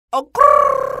I'm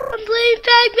playing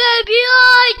Pac-Man,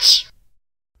 bitch!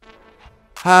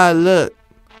 Hi, look.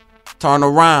 Turn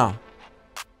around.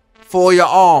 Fold your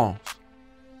arms.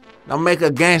 Now make a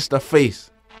gangster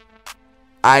face.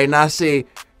 I now say,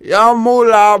 yo,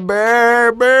 moolah,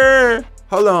 baby.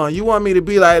 Hold on, you want me to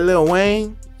be like Lil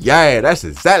Wayne? Yeah, that's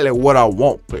exactly what I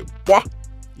want, playboy.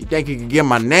 You think you can get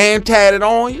my name tatted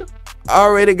on you? I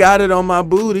already got it on my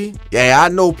booty. Yeah, I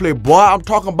know, playboy. I'm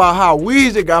talking about how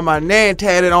Weezy got my name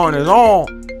tatted on his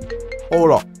arm.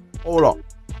 Hold up.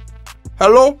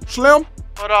 Hello, Slim?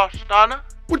 What up, Stunner?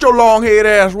 What your long head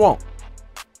ass want?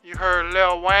 You heard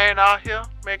Lil Wayne out here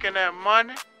making that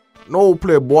money? No,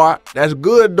 playboy. That's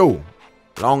good though.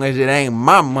 Long as it ain't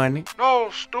my money. No,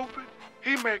 stupid.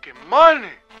 He making money.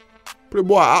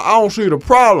 Playboy, I don't see the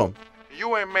problem.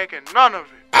 You ain't making none of it.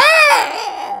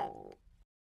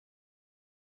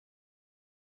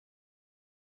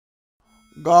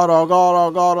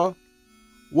 Gotta.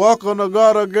 Welcome to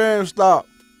Gotta GameStop.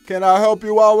 Can I help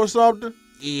you out with something?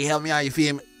 Yeah, help me out, you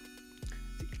feel me?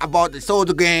 I bought the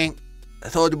Soulja gang, the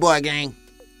Soulja Boy gang.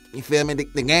 You feel me?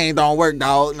 The game don't work,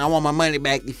 dog, and I want my money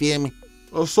back, you feel me?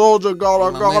 The Soulja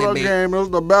Gotta game is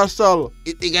the best seller.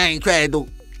 The game trash, dude.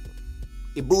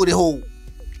 It booty hole.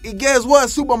 And guess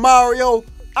what, Super Mario?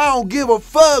 I don't give a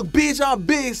fuck, bitch. I'm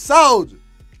Big Soulja.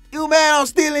 You mad I'm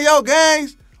stealing your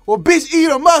games? Well, bitch, eat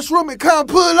a mushroom and come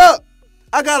pull up.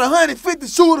 I got 150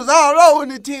 shooters all over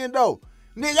Nintendo.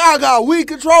 Nigga, I got Wii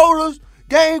controllers,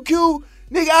 GameCube.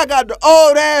 Nigga, I got the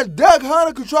old ass Duck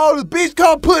Hunter controllers. Bitch,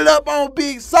 come pull up on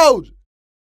Big Soulja.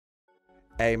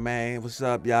 Hey, man, what's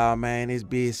up, y'all, man? It's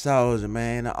Big Soulja,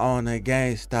 man, the owner of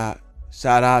GameStop.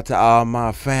 Shout out to all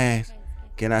my fans.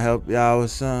 Can I help y'all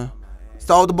with something?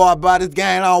 Soulja Boy bought this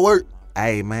game don't work.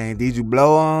 Hey, man, did you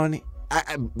blow on it?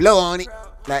 I blow on it.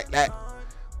 Like,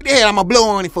 what the hell I'ma blow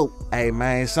on it for? Hey,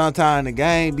 man, sometimes the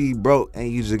game be broke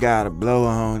and you just gotta blow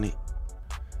on it.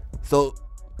 So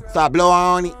I blow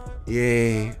on it?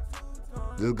 Yeah.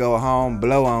 Just go home,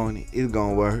 blow on it. It's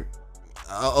gonna work.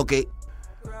 Okay.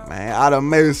 Man, I done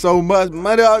made so much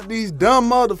money off these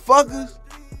dumb motherfuckers.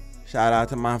 Shout out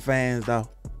to my fans, though.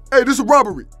 Hey, this is a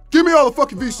robbery. Give me all the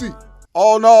fucking VC.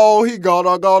 Oh, no, he got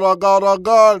a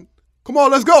gun. Come on,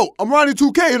 let's go. I'm Ronnie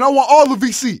 2K, and I want all the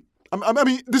VC. I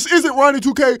mean, this isn't Ronnie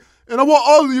 2K, and I want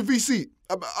all of your VC.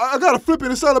 I gotta flip it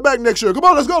and sell it back next year. Come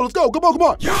on, let's go. Come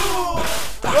on. Yo!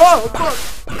 Oh, fuck.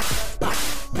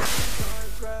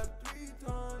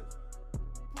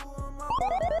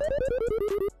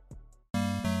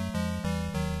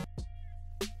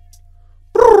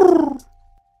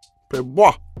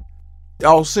 Playboy.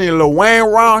 Y'all seen Lil Wayne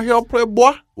around here,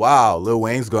 Playboy? Wow, Lil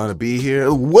Wayne's gonna be here.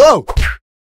 Whoa!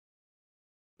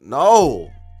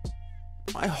 No.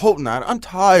 I hope not. I'm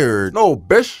tired. No,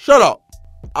 bitch, shut up.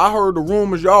 I heard the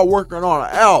rumors y'all working on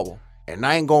an album, and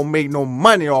I ain't gonna make no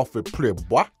money off it,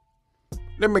 Playboy.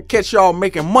 Let me catch y'all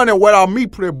making money without me,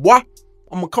 Playboy.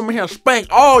 I'm gonna come in here and spank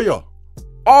all y'all.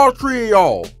 All three of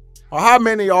y'all. Or how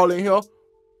many of y'all in here?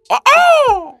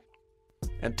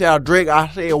 And tell Drake I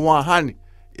said 100.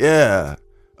 Yeah.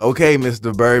 Okay,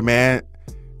 Mr. Birdman.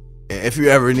 If you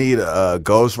ever need a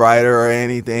ghostwriter or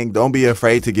anything, don't be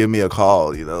afraid to give me a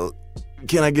call, you know.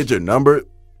 Can I get your number?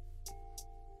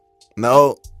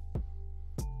 No?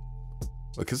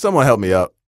 Well, can someone help me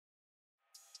out?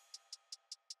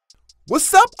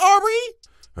 What's up, Ari?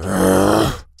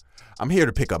 I'm here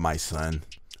to pick up my son.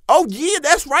 Oh, yeah,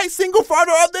 that's right. Single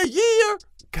father of the year.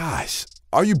 Gosh,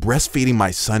 are you breastfeeding my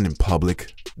son in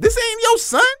public? This ain't your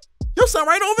son. Your son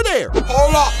right over there.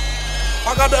 Hold up.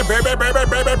 I got that baby.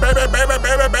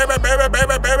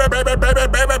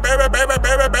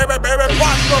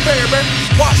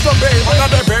 Watch the baby. I got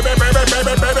that baby.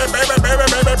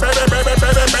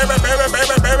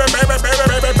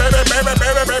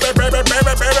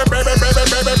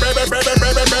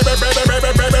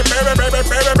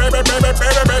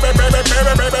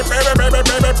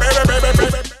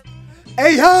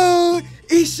 Hey ho,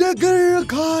 it's your girl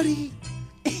Cardi.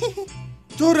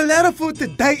 So the letter for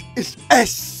today is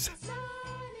S.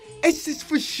 S is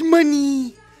for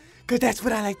shmoney. Cause that's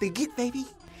what I like to get, baby.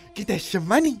 Get that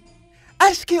shmoney.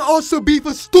 S can also be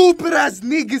for stupid ass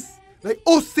niggas. Like,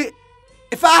 oh shit.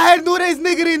 If I had known this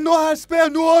nigga didn't know how to spell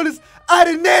New Orleans, I'd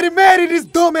have never married this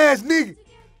dumb ass nigga.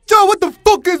 Yo, what the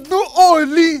fuck is New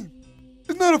Orleans?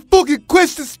 It's not a fucking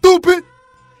question, stupid.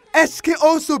 S can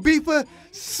also be for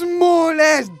small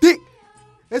ass dick.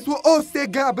 That's what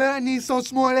Offset got, but I need some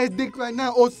small ass dick right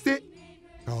now, Offset.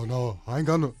 No, I ain't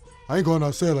going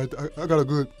outside like that. I got a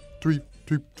good three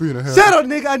and a half. Shut up,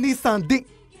 nigga, I need some dick.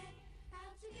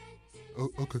 Oh,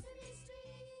 okay.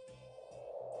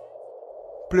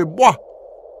 Playboy,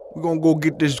 We gonna go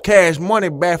get this cash money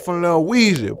back from Lil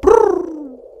Weezy.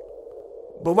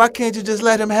 But why can't you just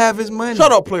let him have his money?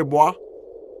 Shut up, playboy.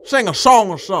 Sing a song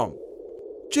or something.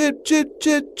 Chip, chip,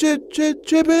 chip, chip, chip,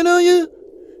 chipping on you.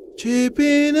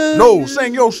 Chipping on No, you.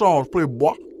 sing your songs,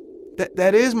 playboy.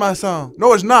 That is my song.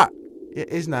 No, it's not.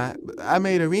 It's not. But I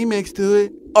made a remix to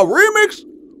it. A remix?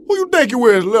 Who you think you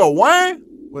is, Lil Wayne?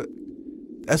 What?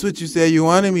 That's what you said you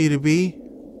wanted me to be.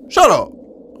 Shut up.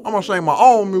 I'm gonna sing my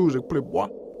own music, playboy.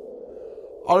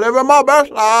 I'm living my best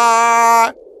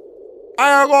life.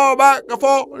 I ain't going back and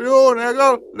forth, you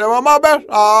nigga. Living my best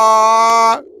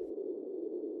life.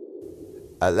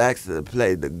 Alexa,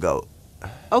 play the GOAT.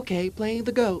 Okay, playing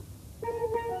the GOAT.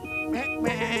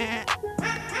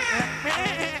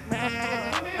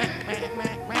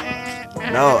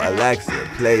 No, Alexa,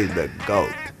 play the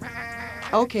GOAT.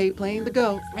 Okay, playing the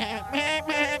GOAT.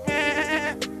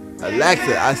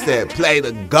 Alexa, I said play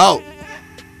the GOAT.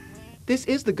 This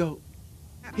is the GOAT.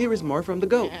 Here is more from the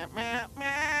GOAT.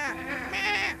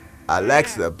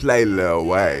 Alexa, play Lil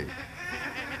Wayne.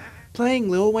 Playing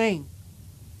Lil Wayne.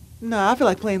 Nah, I feel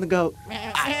like playing the GOAT.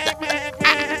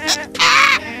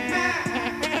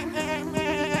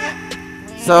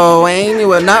 So, Wayne, you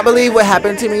will not believe what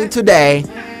happened to me today.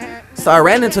 So I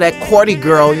ran into that Cardi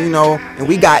girl, you know, and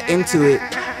we got into it.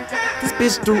 This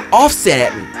bitch threw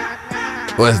Offset at me.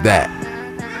 What's that?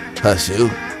 Her shoe?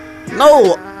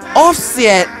 No,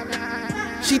 Offset.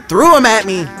 She threw him at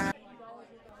me.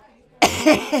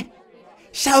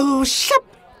 So,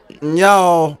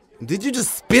 yo, did you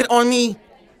just spit on me?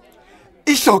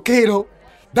 It's okay though.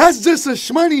 That's just a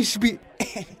shmoney spit.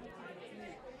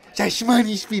 That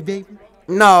shmoney spit, baby.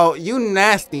 No, you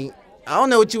nasty. I don't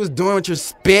know what you was doing with your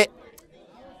spit.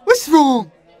 What's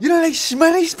wrong? You don't like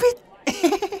shmoney spit?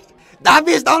 That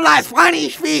bitch don't like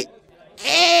shmoney spit.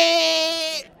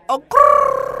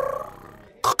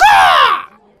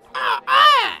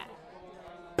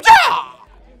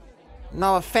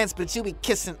 No offense, but you be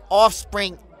kissing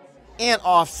Offspring and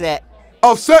Offset.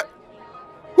 Offset?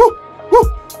 Woo, woo.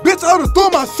 Bitch, I would've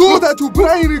thrown my sword at you, but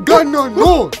I ain't got no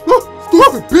noise.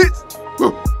 Stupid bitch.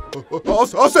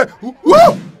 Offset. Woo,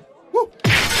 woo.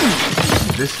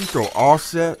 Did she throw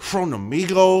Offset from the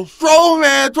Migos? Throw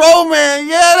man,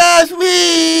 yeah, that's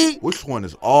me. Which one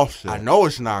is Offset? I know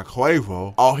it's not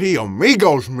Quavo. Oh, he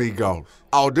Migos.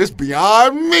 Oh, this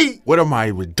beyond me. What am I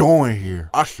even doing here?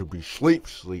 I should be sleep.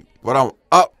 But I'm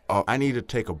up. I need to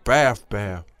take a bath.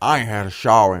 I ain't had a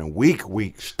shower in weeks.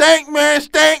 Stank man,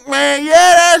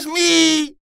 yeah, that's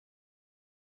me.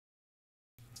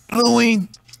 Lil Wayne,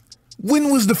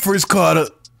 when was the first Carter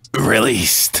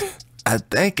released? I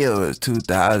think it was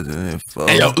 2004.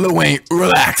 Hey, yo, Lil Wayne,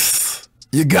 relax.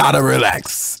 You gotta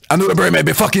relax. I know the Birdman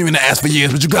been fucking you in the ass for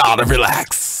years, but you gotta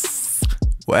relax.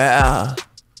 Well,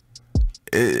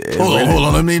 hold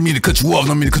on. Let me to cut you off.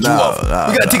 We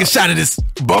gotta take a shot of this.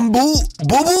 Boo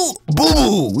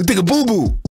boo. We take a boo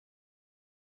boo.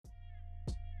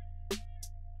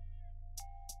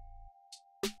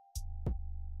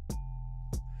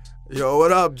 Yo,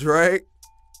 what up, Drake?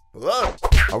 Look.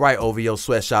 All right, OVO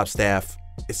sweatshop staff,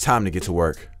 it's time to get to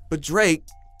work. But Drake,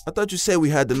 I thought you said we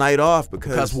had the night off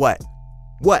because... Because what?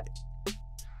 What?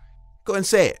 Go ahead and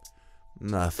say it.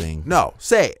 Nothing. No,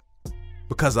 say it.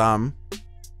 Because I'm...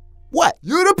 What?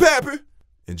 You the pepper.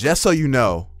 And just so you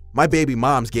know, my baby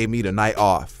moms gave me the night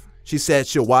off. She said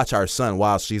she'll watch our son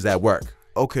while she's at work.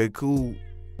 Okay, cool.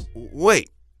 Wait,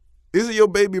 isn't your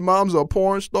baby mom's a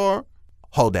porn star?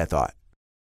 Hold that thought.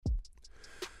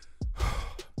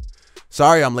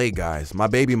 Sorry I'm late, guys. My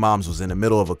baby mom's was in the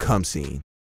middle of a cum scene.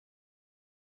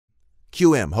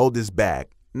 QM, hold this bag.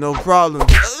 No problem.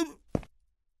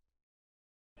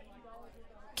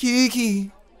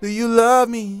 Kiki, do you love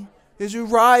me? Is you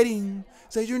riding?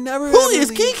 Say you never. Who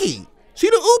is Kiki? She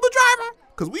the Uber driver?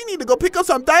 Cause we need to go pick up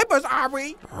some diapers,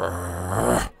 Aubrey.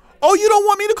 Oh, you don't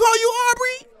want me to call you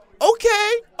Aubrey?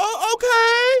 Okay. Oh,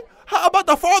 okay. How about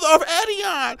the father of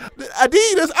Adion?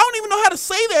 Adidas, I don't even know how to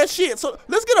say that shit. So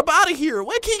let's get up out of here.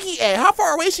 Where Kiki at? How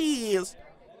far away she is?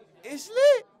 It's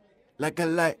lit. Like a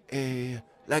light,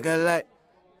 like a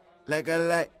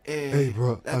light. Hey,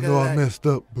 bro, I know I messed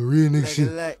up, but real nigga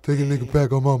shit, take a nigga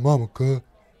back on my mama, cuz.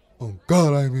 Oh,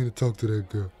 God, I ain't mean to talk to that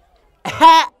girl.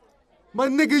 My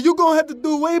nigga, you gonna have to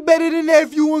do way better than that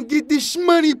if you wanna get this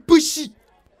money pushy.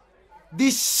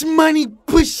 This money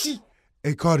pushy.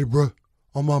 Hey, Cardi, bro.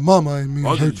 On my mama, I ain't mean to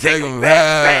hurt you. Take him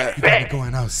back. You got me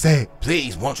going outside.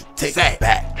 Please, won't you take him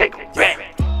back? Take him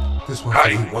back. This one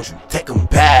Cardi, for you. won't you take him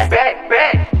back?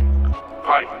 Back.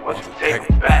 Cardi, won't you take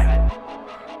him back?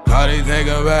 Cardi, take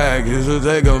him back. You should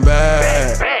take him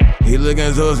back. He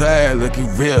looking so sad, looking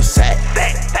real sad.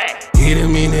 He He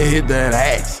didn't mean to hit that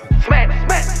ass. Smack,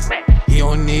 smack, smack. He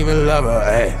don't even love her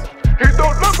ass. He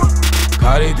don't love her.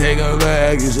 Cardi, take him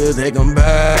back, you should take him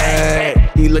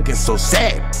back. He looking so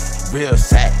sad, real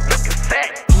sad. Looking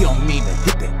sad. He don't mean to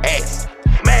hit the ass.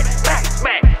 Smack, smack,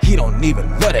 smack. He don't even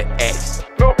love that ass.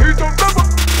 No, he don't love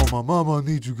her. Oh, my mama, I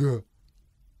need you, girl.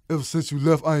 Ever since you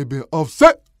left, I ain't been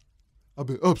upset. I've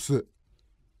been upset.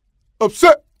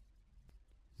 Upset!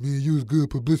 Me and you is good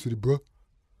publicity, bro.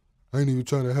 I ain't even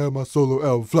trying to have my solo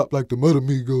album flop like the other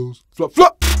Migos. Flop,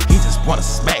 flop! He just wanna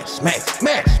smash, smash,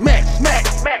 smash, smash, smash,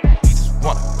 smash. He just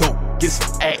wanna go get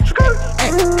some ass.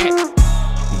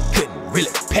 He couldn't really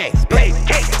pass,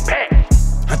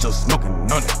 I'm just smoking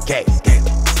on the gas.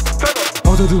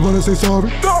 I just wanna say sorry.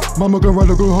 Mama gon' ride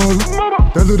a go hard.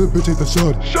 That little bitch ain't the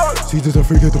shorty. She just a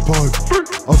freak at the party.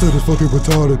 I said it's fucking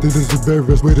retarded. This is the very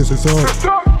best way to say sorry.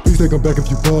 Please take him back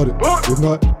if you bought it. If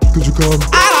not, could you call me?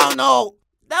 I don't know.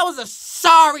 That was a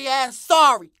sorry ass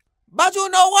sorry. But you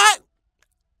know what?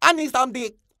 I need some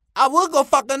dick. I would go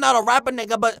fuck another rapper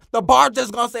nigga, but the bar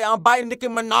just gonna say I'm biting Nicki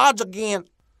Minaj again.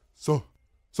 So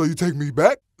you take me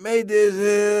back? Made this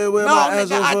here with No, my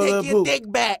nigga, asshole I full take of your poop.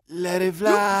 dick back. Let it You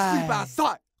fly. sleep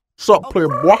outside. Sup,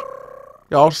 playboy?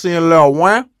 Y'all seeing Lil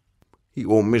Wayne? He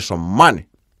owe me some money.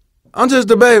 I'm just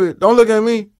the baby. Don't look at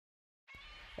me.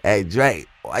 Hey, Drake,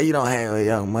 why you don't hang with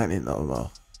Young Money no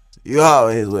more? You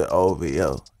always with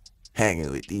OVO.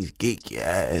 Hanging with these geeky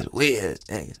ass weird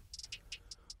niggas.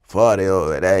 40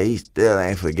 over there, he still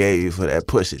ain't forgave you for that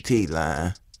Pusha T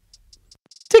line.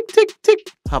 Tick, tick,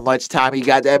 tick. How much time you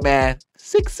got that man?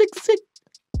 666.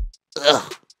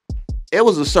 Ugh. It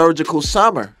was a surgical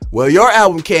summer. Well, your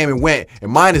album came and went,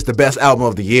 and mine is the best album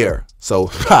of the year. So,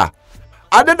 ha.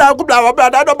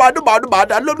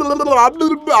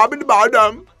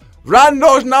 Run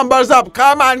those numbers up.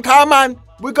 Come on, come on.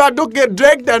 We got to get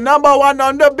Drake the #1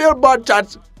 on the Billboard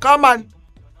charts. Come on.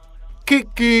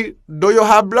 Kiki, do you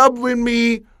have love with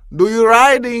me? Do you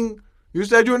riding? You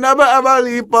said you never ever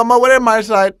leave from away my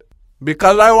side.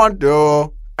 Because I want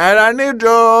you, and I need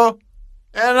you,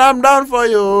 and I'm down for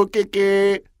you,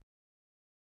 Kiki.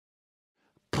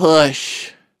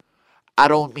 Push. I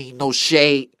don't mean no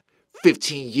shade.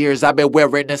 15 years I've been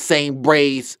wearing the same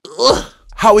braids. Ugh.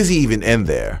 How is he even in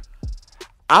there?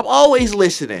 I'm always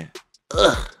listening.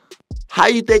 Ugh. How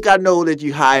you think I know that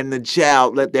you hiding the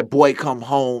child? Let that boy come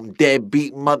home,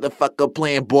 deadbeat motherfucker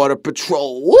playing Border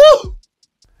Patrol. Woo!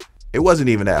 It wasn't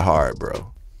even that hard,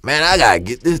 bro. Man, I gotta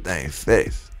get this thing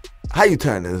fixed. How you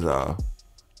turn this off?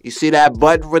 You see that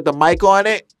button with the mic on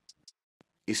it?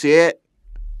 You see it?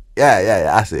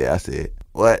 Yeah, I see it.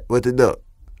 What to do?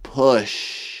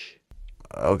 Push.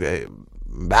 Okay,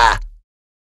 bye.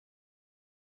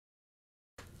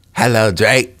 Hello,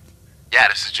 Drake. Yeah,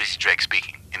 this is Tracy Drake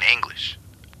speaking, in English.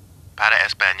 Para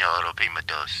español opima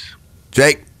dos.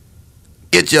 Drake,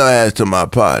 get your ass to my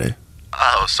party.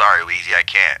 Oh, sorry, Weezy, I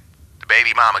can't. The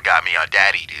baby mama got me on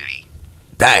daddy duty.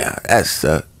 Damn, that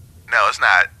sucks. No, it's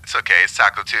not. It's okay. It's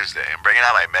Taco Tuesday. I'm bringing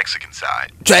out my Mexican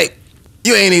side. Drake,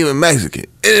 you ain't even Mexican.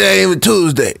 It ain't even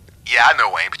Tuesday. Yeah, I know,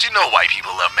 Wayne, but you know white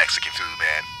people love Mexican food,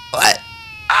 man. What?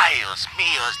 Ay, Dios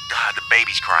mío, the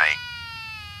baby's crying.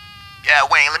 Yeah,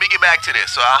 Wayne, let me get back to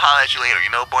this, so I'll holler at you later. You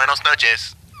know, buenos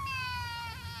noches.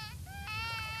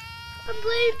 I'm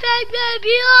playing Pac-Man,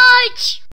 bitch!